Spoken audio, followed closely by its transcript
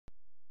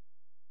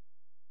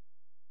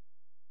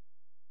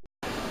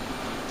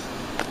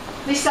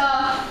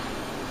Lisa!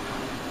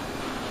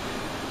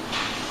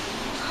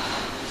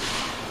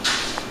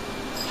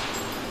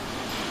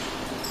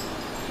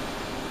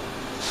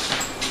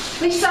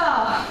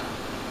 Lisa!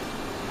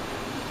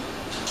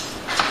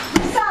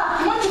 Lisa,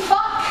 you want to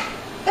fuck?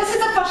 This is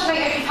the first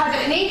night out you've had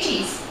it in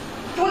ages.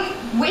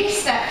 Don't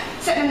waste it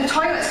sitting in the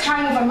toilets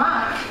crying over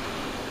Mark.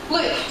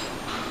 Look,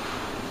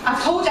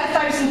 I've told you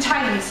 1,000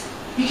 times,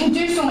 you can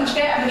do so much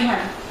better than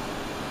him.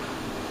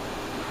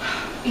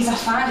 He's a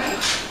fanny.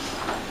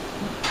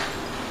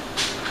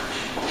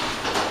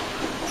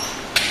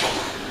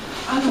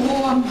 I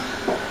know,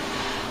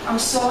 I'm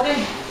sorry.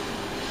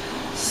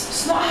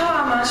 It's not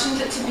how I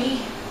imagined it to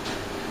be.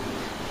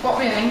 What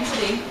were you in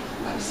today?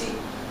 Let me see.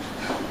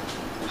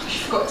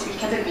 You've got to be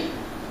kidding me.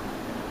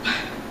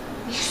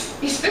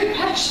 He's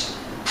finished.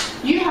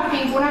 You have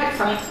been going out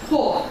for,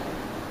 what,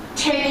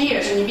 10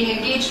 years and you've been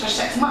engaged for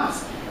 6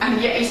 months, and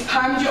yet he's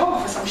palmed you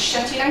off with some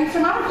shitty ring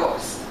from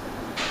Argos.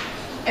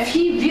 If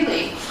he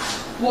really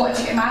wanted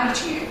to get married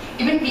to you,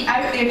 he wouldn't be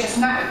out there just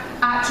now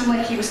acting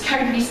like he was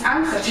Cowboy's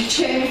answer to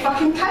Jenny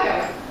fucking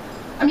Kyle.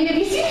 I mean, have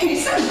you seen who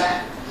he's sitting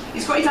with?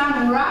 He's got his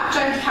arm wrapped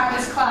around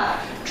Carnegie College,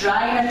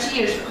 drying her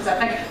tears because a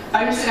big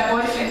bouncer a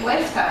boyfriend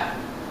left her.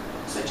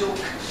 It's a joke.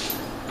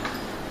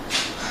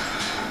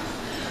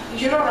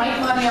 You're alright,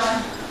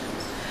 Marianne.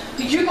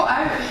 You got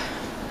out.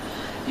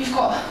 You've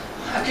got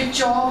a good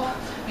job,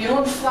 your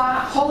own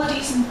flat,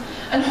 holidays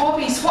and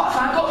hobbies. What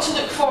have I got to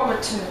look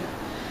forward to?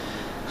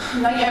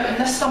 Night out in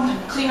this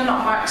dumping, cleaning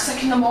up Mark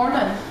sick in the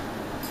morning.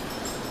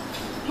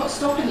 What's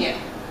stopping you?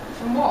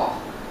 From what?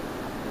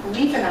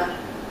 Leaving him.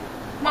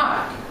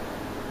 Mark?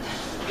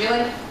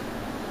 Really?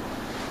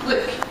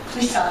 Look,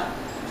 Lisa,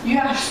 you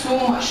are so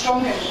much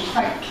stronger than you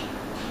think.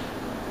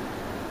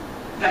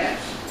 Right.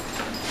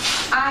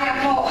 I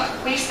am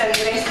not wasting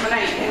the rest of the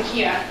night in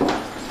here.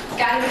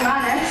 Gary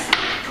McManus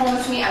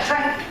promised me a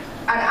drink,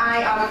 and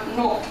I am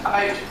not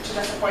about to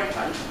disappoint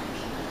him.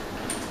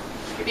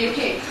 You'll be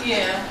okay?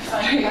 Yeah,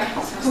 fine.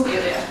 I'll see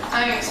you there.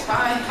 Thanks,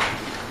 bye.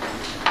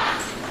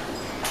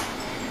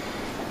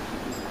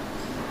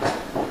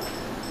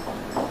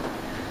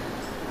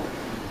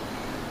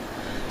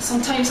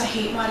 Sometimes I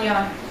hate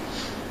Marianne.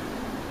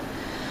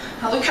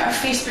 I look at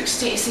her Facebook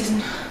statuses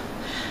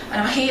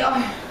and I hate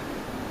her.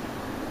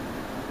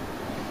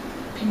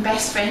 Been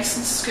best friends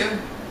since school.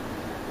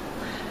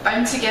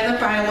 Bound together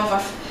by a love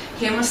of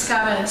hair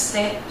mascara and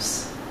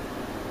steps.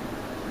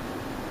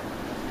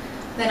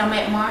 Then I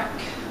met Mark.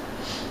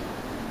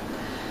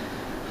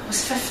 I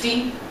was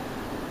 15.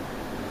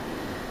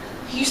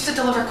 He used to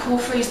deliver coal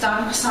for his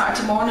dad on a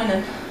Saturday morning,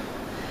 and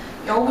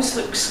he always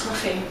looked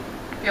scruffy.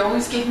 He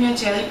always gave me a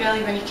jelly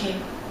belly when he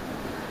came.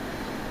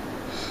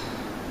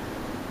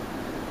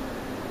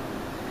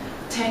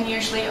 10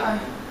 years later,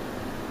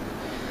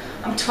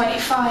 I'm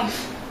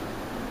 25.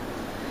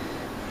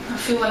 I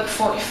feel like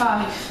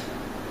 45.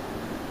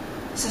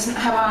 This isn't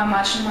how I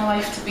imagined my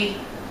life to be.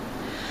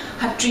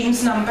 I had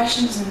dreams and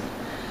ambitions and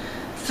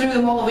threw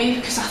them all away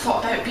because I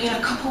thought about being a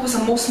couple was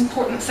the most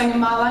important thing in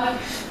my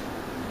life.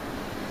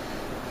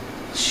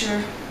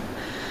 Sure,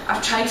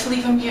 I've tried to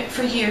leave him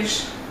for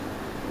years,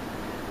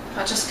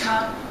 but I just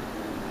can't.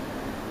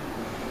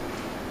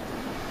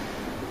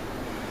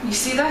 You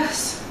see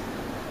this?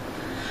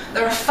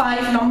 There are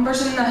 5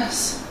 numbers in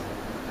this.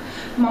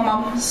 My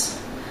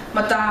mum's,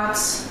 my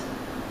dad's,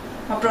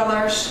 my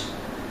brother's,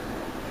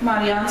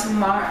 Marianne's and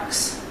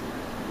Mark's.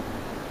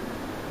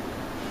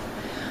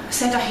 I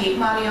said I hate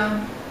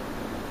Marianne,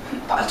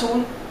 but I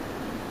don't.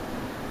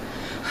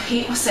 I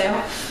hate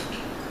myself.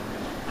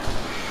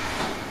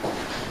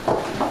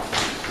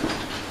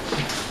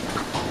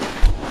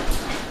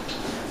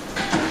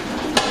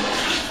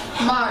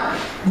 Mark.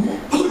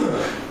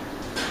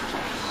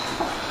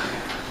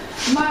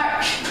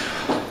 Mark.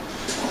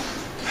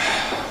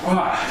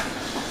 What?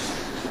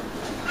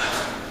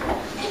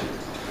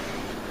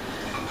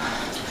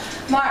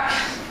 Mark,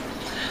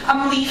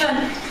 I'm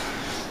leaving.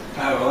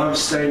 Well, I'm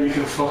staying. You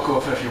can fuck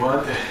off if you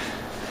want to.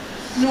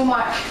 No,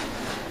 Mark.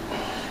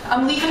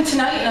 I'm leaving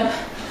tonight and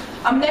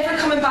I'm never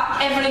coming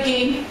back ever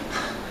again.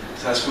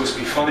 Is that supposed to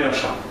be funny or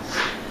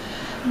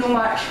something? No,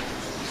 Mark.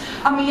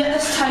 I mean it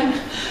this time.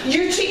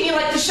 You treat me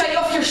like the shite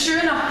off your shoe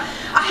and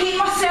I hate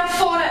myself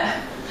for it.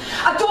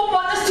 I don't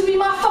want this to be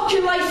my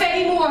fucking life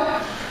anymore.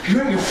 You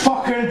think you're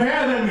fucking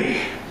better than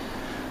me?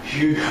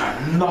 You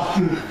had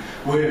nothing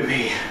with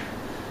me.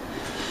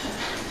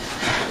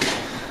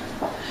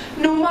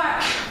 No,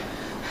 Mark.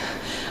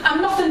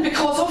 I'm nothing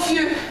because of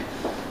you.